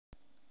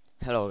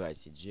Hello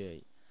guys, it's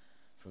Jay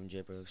from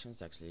J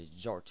Productions, actually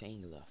George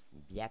Angela,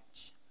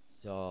 biatch.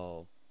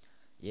 So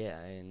yeah,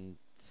 and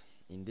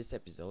in this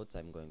episode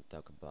I'm going to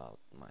talk about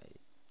my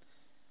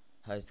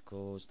high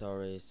school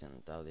stories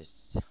and all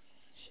this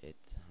shit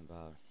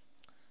about.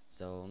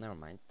 So never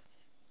mind.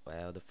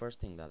 Well, the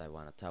first thing that I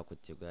want to talk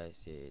with you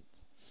guys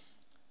is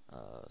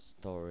a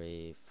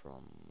story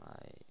from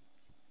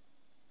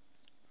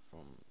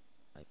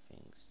I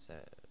think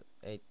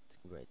 8th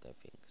grade, I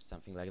think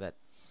something like that,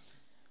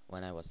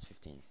 when I was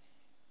 15,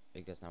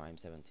 because now I'm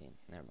 17.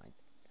 Never mind.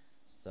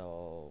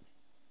 So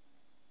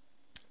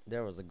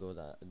there was a girl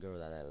that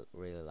I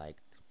really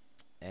liked,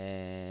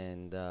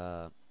 and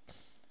I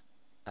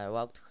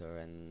walked her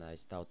and I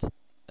started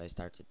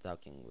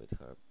talking with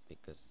her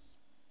because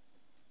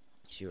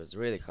she was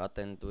really hot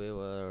and we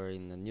were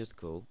in a new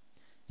school.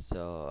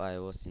 So I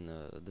was in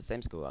the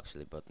same school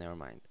actually, but never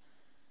mind.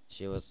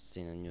 She was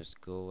in a new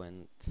school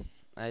and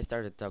I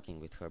started talking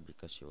with her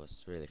because she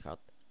was really hot.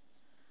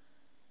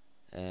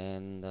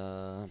 And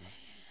I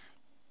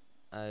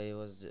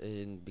was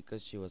in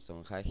because she was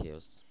on high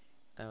heels.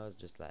 I was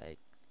just like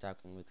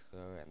talking with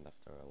her, and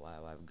after a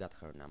while, I've got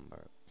her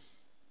number,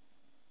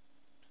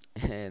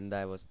 and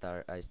I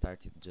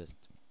started just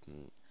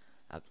mm,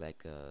 act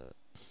like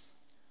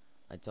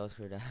I told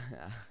her that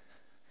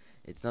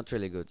it's not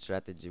really good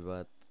strategy,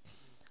 but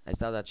I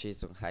saw that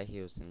she's on high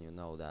heels, and you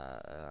know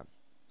that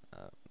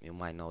you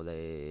might know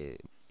this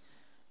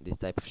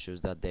type of shoes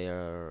that they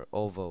are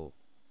oval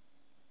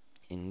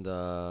in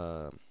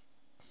the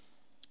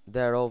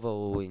they're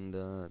oval in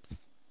the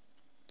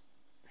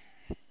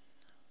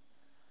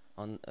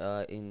on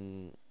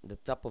in the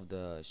top of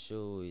the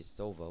shoe is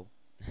oval.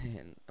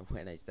 And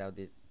when I saw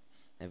this,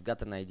 I've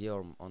got an idea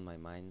on my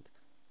mind.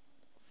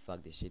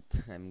 Fuck this shit.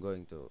 I'm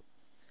going to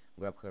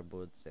grab her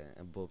boobs,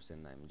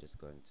 and I'm just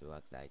going to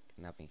act like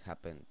nothing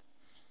happened.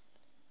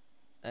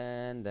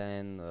 And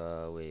then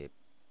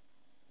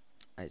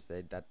I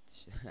said that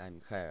I'm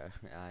her,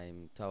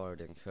 I'm taller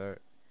than her,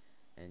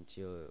 and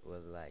she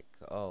was like,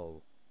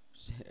 "Oh,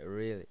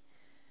 really?"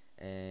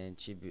 And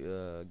she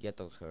get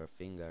on her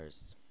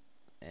fingers,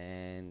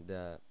 and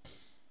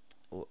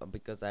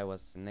because I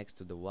was next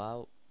to the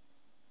wall,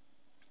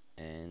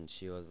 and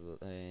she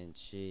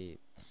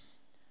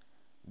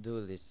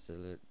do this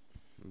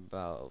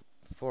about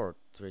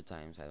three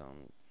times. I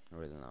don't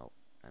really know.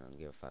 I don't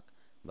give a fuck.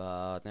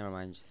 But never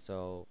mind.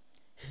 So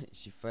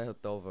she fell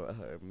over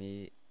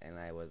me, and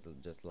I was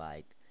just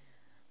like,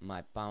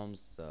 my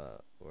palms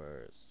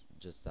were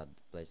just at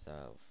the place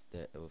of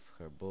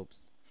her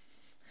boobs,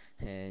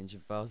 and she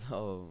felt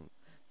on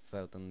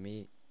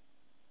me,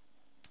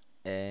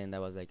 and I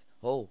was like,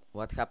 oh,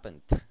 what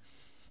happened?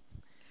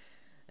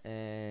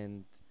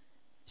 And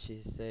she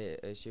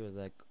was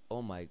like,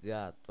 oh my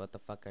god, what the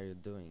fuck are you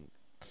doing?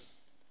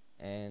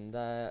 And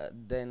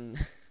then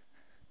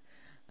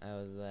I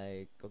was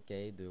like,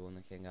 okay, do you want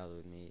to hang out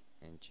with me?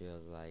 And she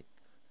was like,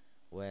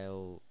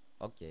 well,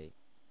 okay.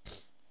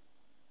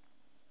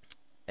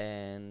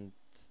 And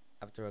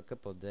after a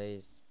couple of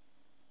days,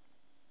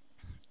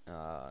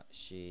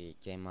 she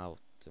came out.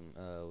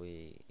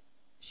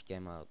 She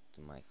came out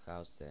to my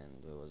house,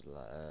 and we was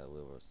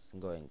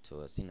going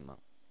to a cinema.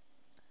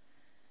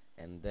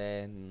 And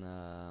then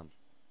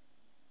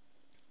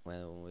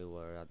when we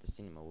were at the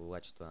cinema, we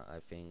watched.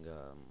 I think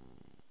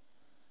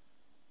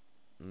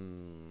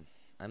mm,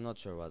 I'm not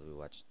sure what we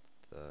watched.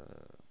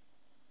 Uh,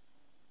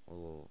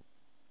 oh,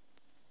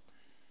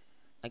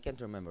 I can't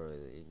remember.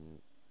 It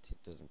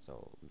wasn't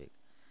so big.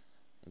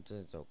 It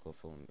wasn't so cool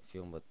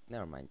film, but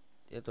never mind.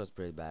 It was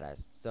pretty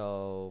badass.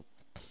 So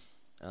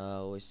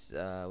we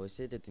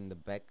seated in the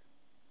back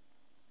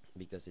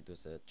because it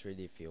was a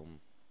 3D film.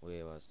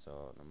 We was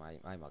on my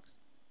IMAX.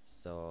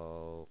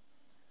 So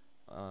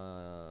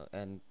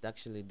and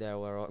actually there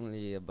were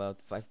only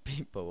about 5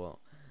 people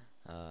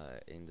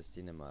in the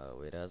cinema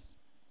with us,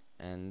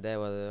 and they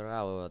were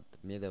all at the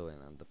middle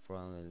and at the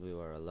front, and we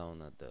were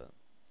alone at the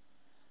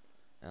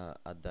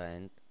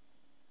end.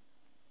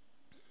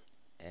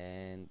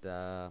 And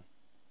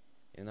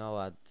you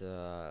know,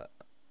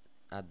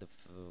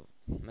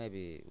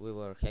 maybe we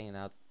were hanging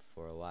out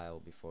for a while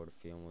before the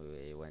film.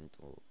 We went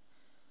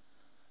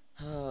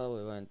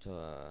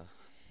to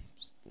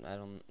I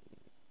don't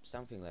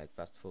something like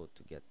fast food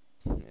to get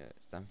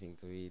something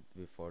to eat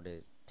before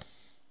this,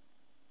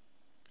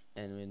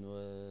 and it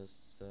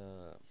was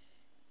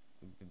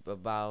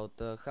about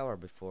a hour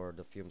before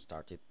the film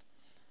started.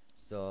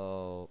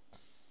 So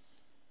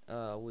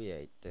we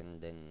ate,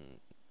 and then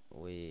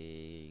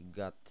we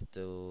got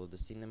to the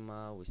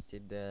cinema. We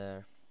sit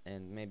there,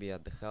 and maybe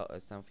at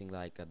something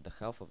like at the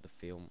half of the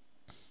film,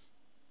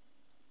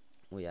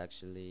 I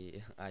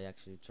actually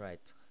tried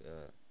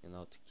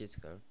to kiss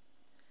her,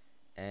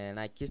 and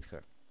I kissed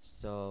her.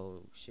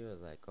 So she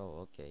was like,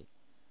 "Oh, okay."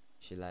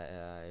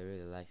 I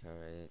really like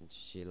her, and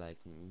she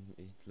liked me.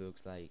 It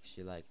looks like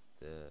she liked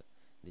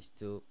these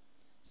two.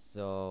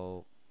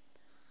 So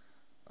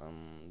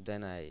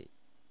then I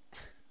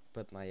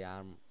put my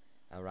arm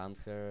around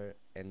her,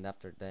 and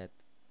after that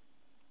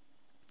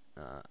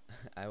uh,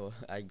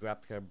 I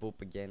grabbed her boob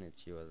again, and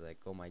she was like,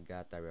 "Oh my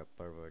God, are you a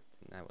pervert?"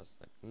 And I was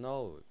like,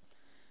 "No,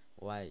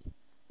 why?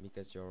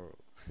 Because your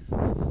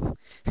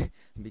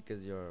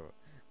because your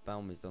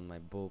palm is on my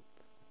boob."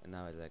 And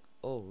I was like,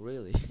 "Oh,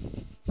 really?"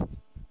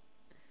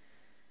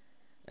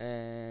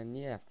 And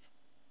yeah,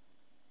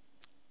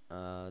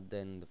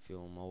 then the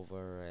film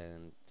over,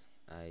 and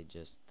I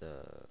just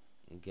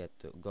get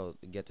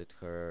with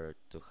her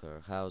to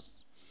her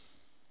house,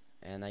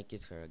 and I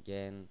kiss her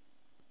again,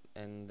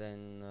 and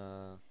then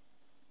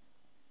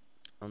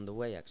on the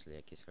way actually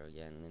I kiss her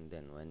again, and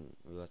then when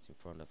we was in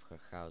front of her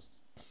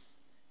house,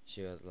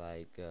 she was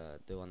like, "Do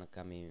you wanna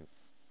come in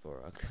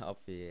for a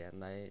coffee?"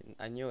 And I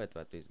knew it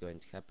what is going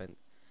to happen,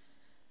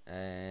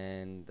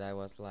 and I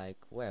was like,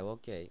 "Well,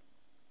 okay."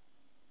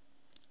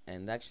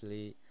 And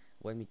actually,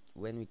 when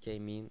we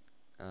came in,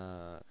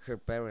 her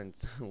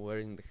parents were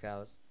in the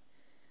house,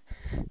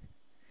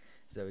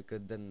 so we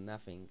could do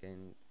nothing.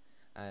 And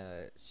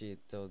she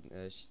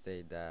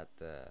said that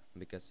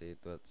because it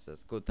was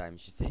school time,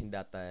 she said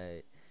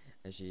that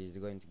she is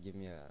going to give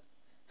me a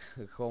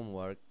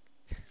homework,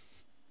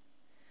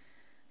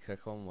 her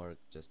homework,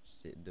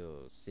 just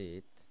see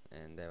it.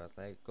 And I was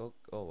like, oh,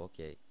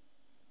 okay.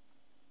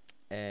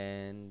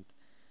 And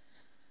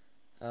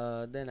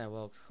then I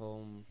walked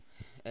home.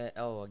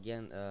 Oh,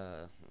 again,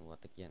 what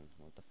again?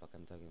 What the fuck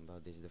I'm talking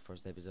about? This is the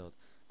first episode.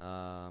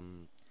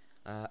 Um,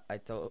 I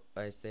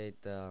said,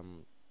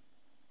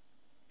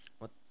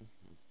 what?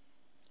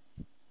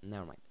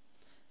 Never mind.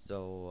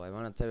 So I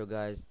wanna tell you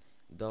guys,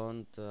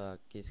 don't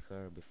kiss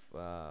her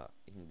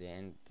in the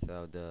end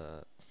of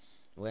the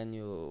when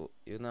you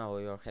know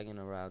you're hanging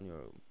around.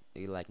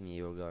 You like me.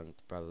 You're going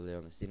to probably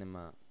on the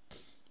cinema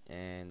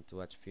and to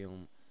watch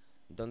film.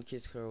 Don't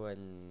kiss her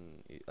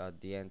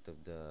at the end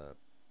of the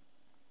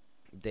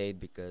date,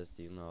 because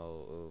it's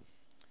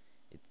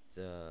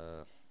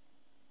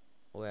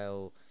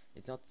well,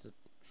 it's not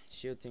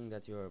she'll think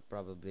that you're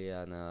probably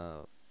an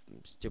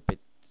stupid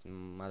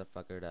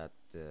motherfucker that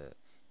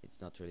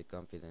it's not really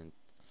confident,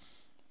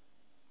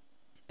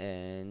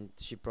 and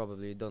she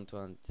probably don't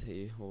want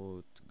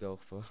you to go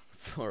for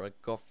for a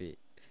coffee.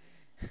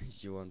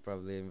 She won't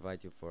probably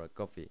invite you for a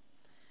coffee.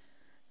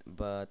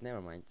 But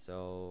never mind.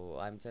 So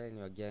I'm telling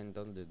you again,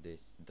 don't do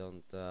this.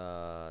 Don't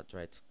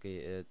try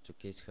to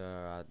kiss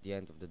her at the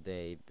end of the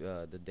date,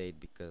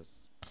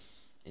 because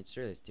it's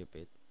really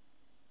stupid.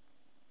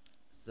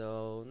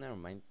 So never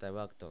mind. I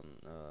walked on.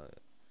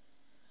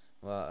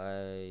 Well,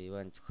 I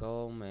went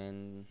home,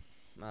 and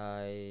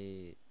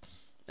I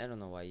I don't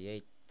know. I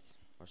ate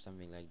or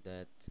something like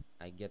that.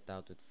 I get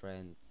out with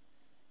friends,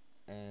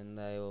 and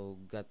I will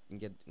get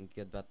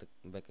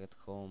back at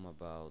home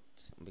about,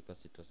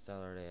 because it was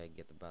Saturday. I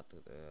get back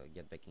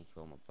in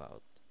home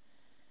about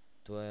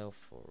 12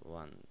 or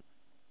 1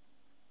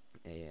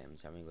 a.m.,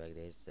 something like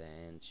this.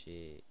 And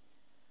she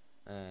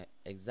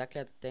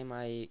exactly at the time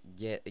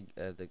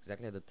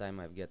exactly at the time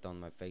I get on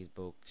my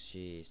Facebook,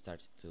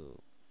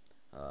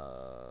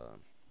 uh,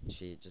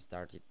 she just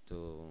started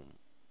to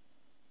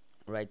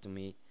write to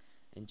me,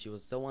 and she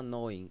was so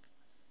annoying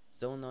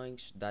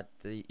that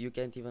you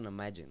can't even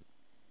imagine.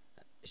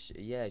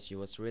 Yeah, she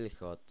was really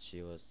hot.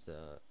 She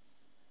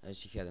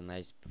had a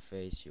nice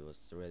face. She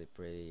was really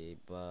pretty,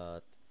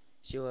 but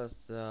she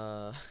was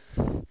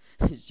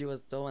she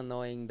was so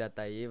annoying that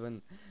I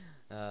even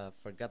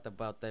forgot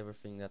about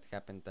everything that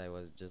happened. I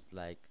was just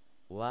like,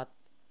 what?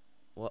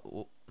 What?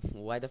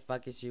 Why the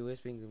fuck is she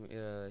whispering?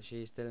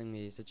 She is telling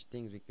me such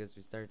things because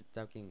we started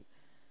talking.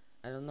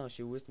 I don't know.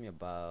 She whisked me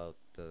about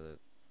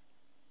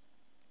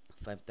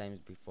 5 times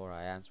before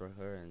I answered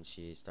her, and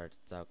she started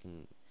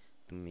talking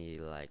to me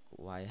like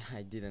why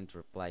I didn't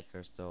reply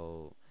her.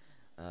 So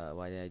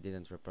why I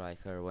didn't reply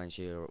her when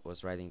she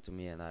was writing to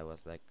me, and I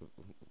was like,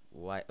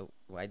 why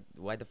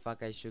the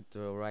fuck I should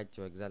write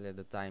you exactly at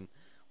the time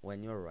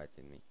when you're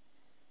writing me?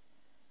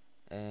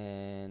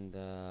 And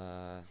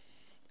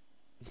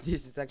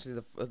this is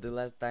actually the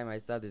last time I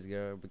saw this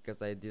girl,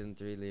 because I didn't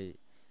really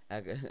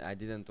I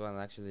didn't want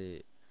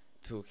actually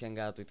to hang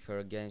out with her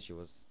again. She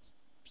was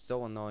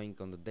so annoying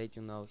on the date.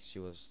 She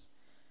was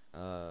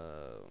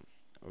uh,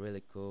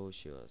 really cool.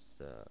 She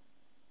was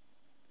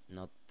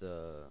not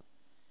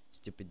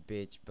stupid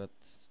bitch, but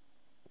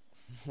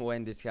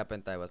when this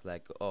happened, I was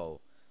like, oh,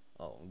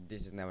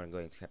 this is never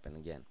going to happen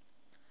again.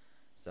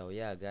 So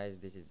yeah, guys,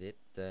 this is it.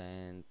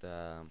 And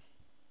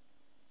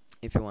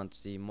if you want to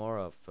see more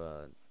of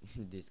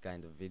this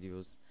kind of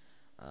videos,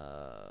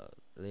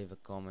 leave a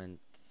comment,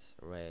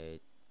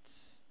 rate,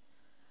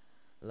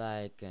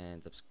 favorite,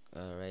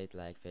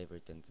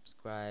 and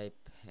subscribe.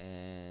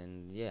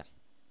 And yeah,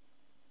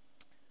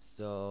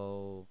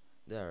 so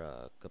there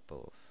are a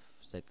couple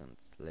of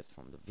seconds left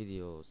from the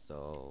video.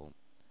 So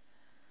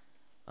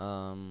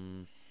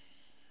um,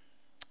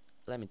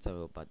 let me tell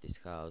you about this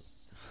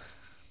house.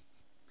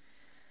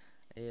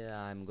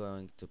 Yeah, I'm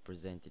going to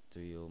present it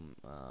to you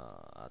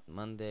at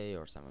Monday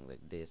or something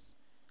like this,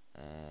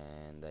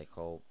 and I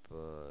hope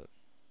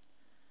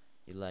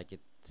you like it.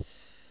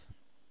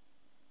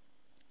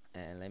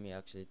 And let me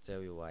actually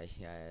tell you why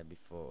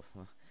before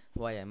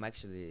why I'm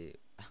actually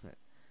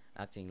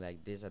acting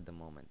like this at the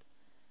moment.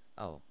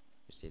 Oh,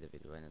 you see the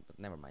video in it, but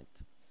never mind.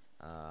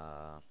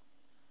 Uh,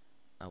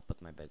 I'll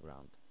put my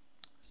background.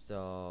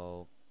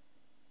 So,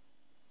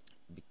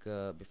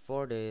 because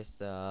before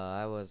this,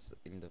 I was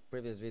in the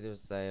previous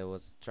videos. I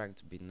was trying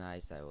to be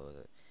nice. I was,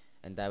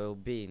 and I will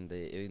be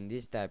in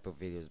this type of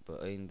videos,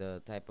 but in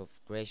the type of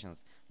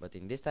creations. But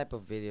in this type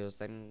of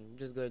videos, I'm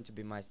just going to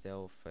be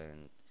myself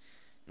and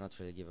not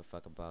really give a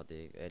fuck about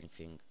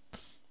anything,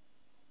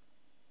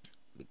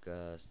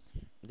 because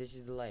this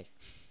is the life.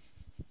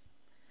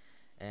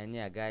 And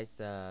yeah,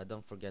 guys,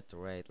 don't forget to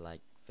rate,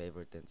 like,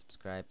 favorite, and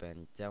subscribe,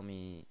 and tell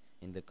me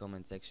in the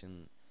comment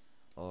section,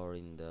 or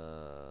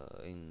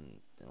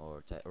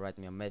write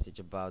me a message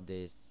about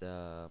this,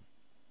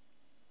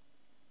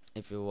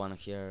 if you want to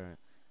hear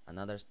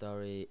another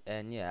story.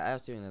 And yeah, I'll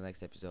see you in the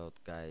next episode,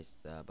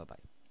 guys. Bye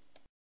bye.